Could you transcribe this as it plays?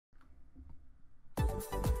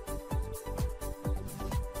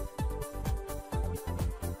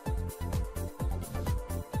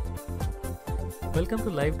Welcome to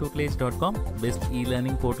LiveTutelage.com, best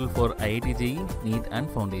e-learning portal for IIT JEE, NEET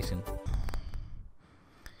and Foundation.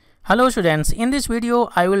 Hello students, in this video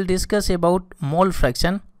I will discuss about mole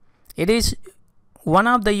fraction. It is one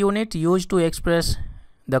of the units used to express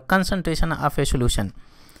the concentration of a solution.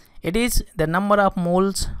 It is the number of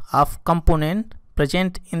moles of component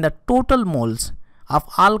present in the total moles of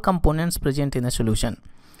all components present in a solution.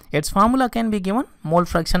 Its formula can be given: mole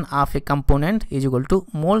fraction of a component is equal to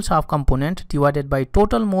moles of component divided by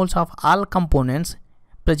total moles of all components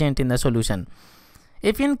present in the solution.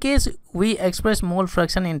 If in case we express mole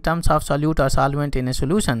fraction in terms of solute or solvent in a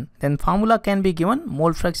solution, then formula can be given: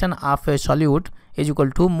 mole fraction of a solute is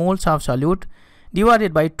equal to moles of solute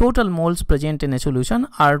divided by total moles present in a solution,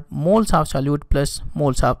 or moles of solute plus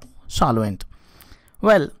moles of solvent.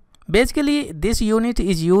 Well, basically this unit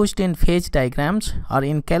is used in phase diagrams or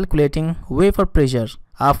in calculating vapor pressure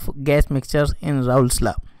of gas mixtures in Raoult's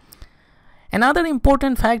law. Another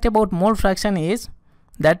important fact about mole fraction is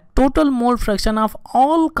that total mole fraction of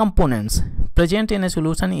all components present in a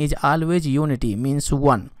solution is always unity, means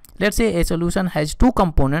 1. Let's say a solution has two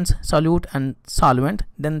components, solute and solvent,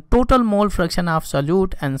 then total mole fraction of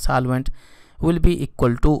solute and solvent will be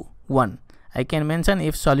equal to 1. I can mention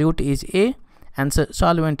if solute is A and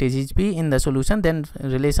solvent is B in the solution, then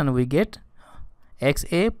relation we get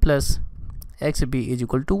XA plus XB is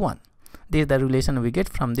equal to 1. This is the relation we get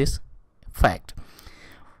from this fact.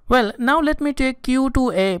 Well, now let me take you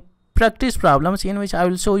to a practice problems in which I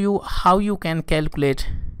will show you how you can calculate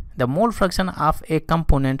the mole fraction of a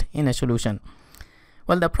component in a solution.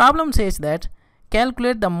 Well, the problem says that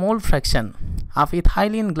calculate the mole fraction of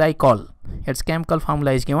ethylene glycol. Its chemical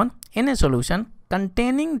formula is given in a solution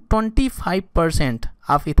containing 25%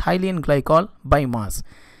 of ethylene glycol by mass.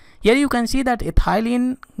 Here you can see that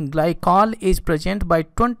ethylene glycol is present by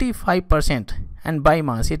 25% and by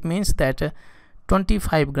mass. It means that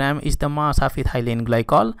 25 gram is the mass of ethylene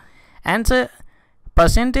glycol, and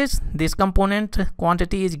percentage, this component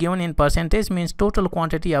quantity is given in percentage, means total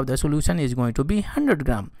quantity of the solution is going to be 100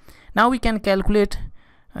 gram. Now we can calculate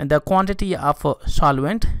the quantity of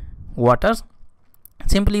solvent, water.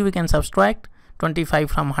 Simply we can subtract 25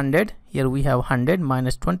 from 100. Here we have 100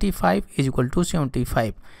 minus 25 is equal to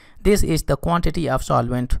 75. This is the quantity of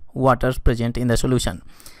solvent, water present in the solution.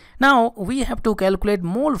 Now we have to calculate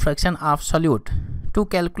mole fraction of solute. To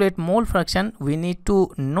calculate mole fraction, we need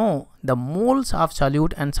to know the moles of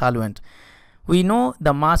solute and solvent. We know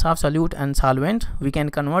the mass of solute and solvent. We can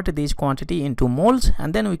convert this quantity into moles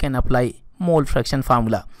and then we can apply mole fraction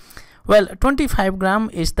formula. Well, 25 gram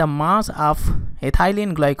is the mass of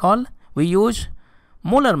ethylene glycol. We use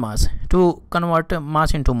molar mass to convert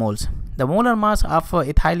mass into moles. The molar mass of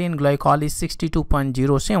ethylene glycol is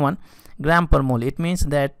 62.07 gram per mole. It means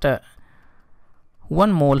that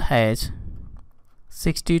 1 mole has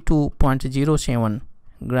 62.07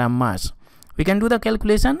 gram mass. We can do the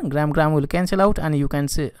calculation. Gram will cancel out and you can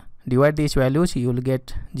say divide these values, you will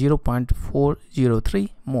get 0.403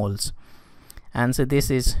 moles, and so this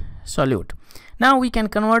is solute. Now we can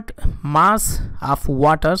convert mass of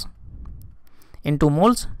water into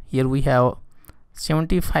moles. Here we have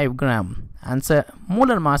 75 gram, and so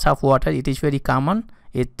molar mass of water, it is very common.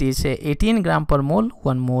 It is 18 gram per mole.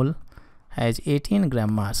 1 mole has 18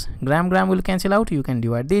 gram mass. Gram will cancel out. You can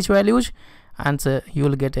divide these values and so you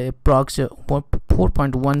will get approx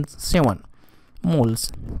 4.17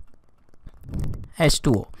 moles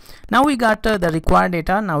H2O. Now we got the required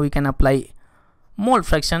data. Now we can apply mole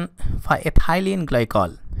fraction for ethylene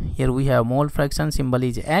glycol. Here we have mole fraction, symbol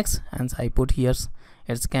is X, and so I put here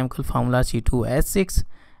its chemical formula C2H6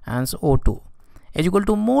 and O2 is equal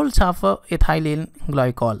to moles of ethylene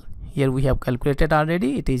glycol. Here we have calculated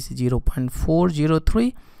already. It is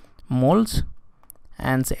 0.403 moles,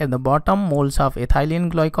 and at the bottom moles of ethylene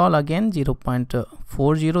glycol again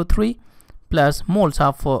 0.403 plus moles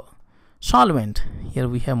of solvent. Here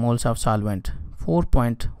we have moles of solvent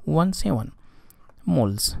 4.17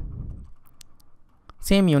 moles.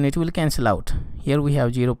 Same unit will cancel out. Here we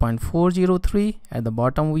have 0.403. At the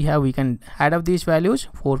bottom we can add up these values,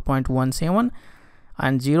 4.17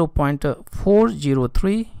 and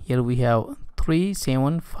 0.403. Here we have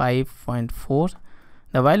 375.4.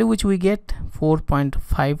 The value which we get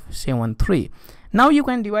 4.573. Now you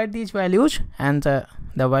can divide these values and the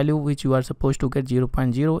value which you are supposed to get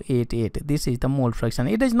 0.088. This is the mole fraction.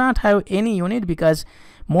 It does not have any unit because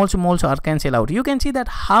moles are cancelled out. You can see that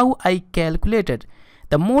how I calculated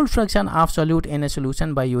the mole fraction of solute in a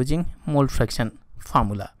solution by using mole fraction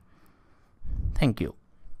formula. Thank you.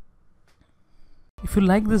 If you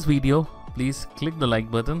like this video, please click the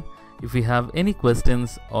like button. If you have any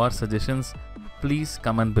questions or suggestions, please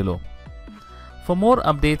comment below. For more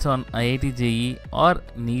updates on IIT JEE or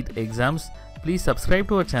NEET exams, please subscribe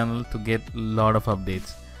to our channel to get a lot of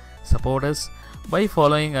updates. Support us by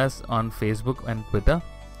following us on Facebook and Twitter.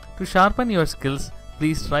 To sharpen your skills,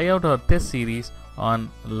 please try out our test series on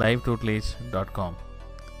LiveTutelage.com.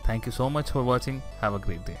 Thank you so much for watching. Have a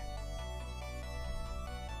great day.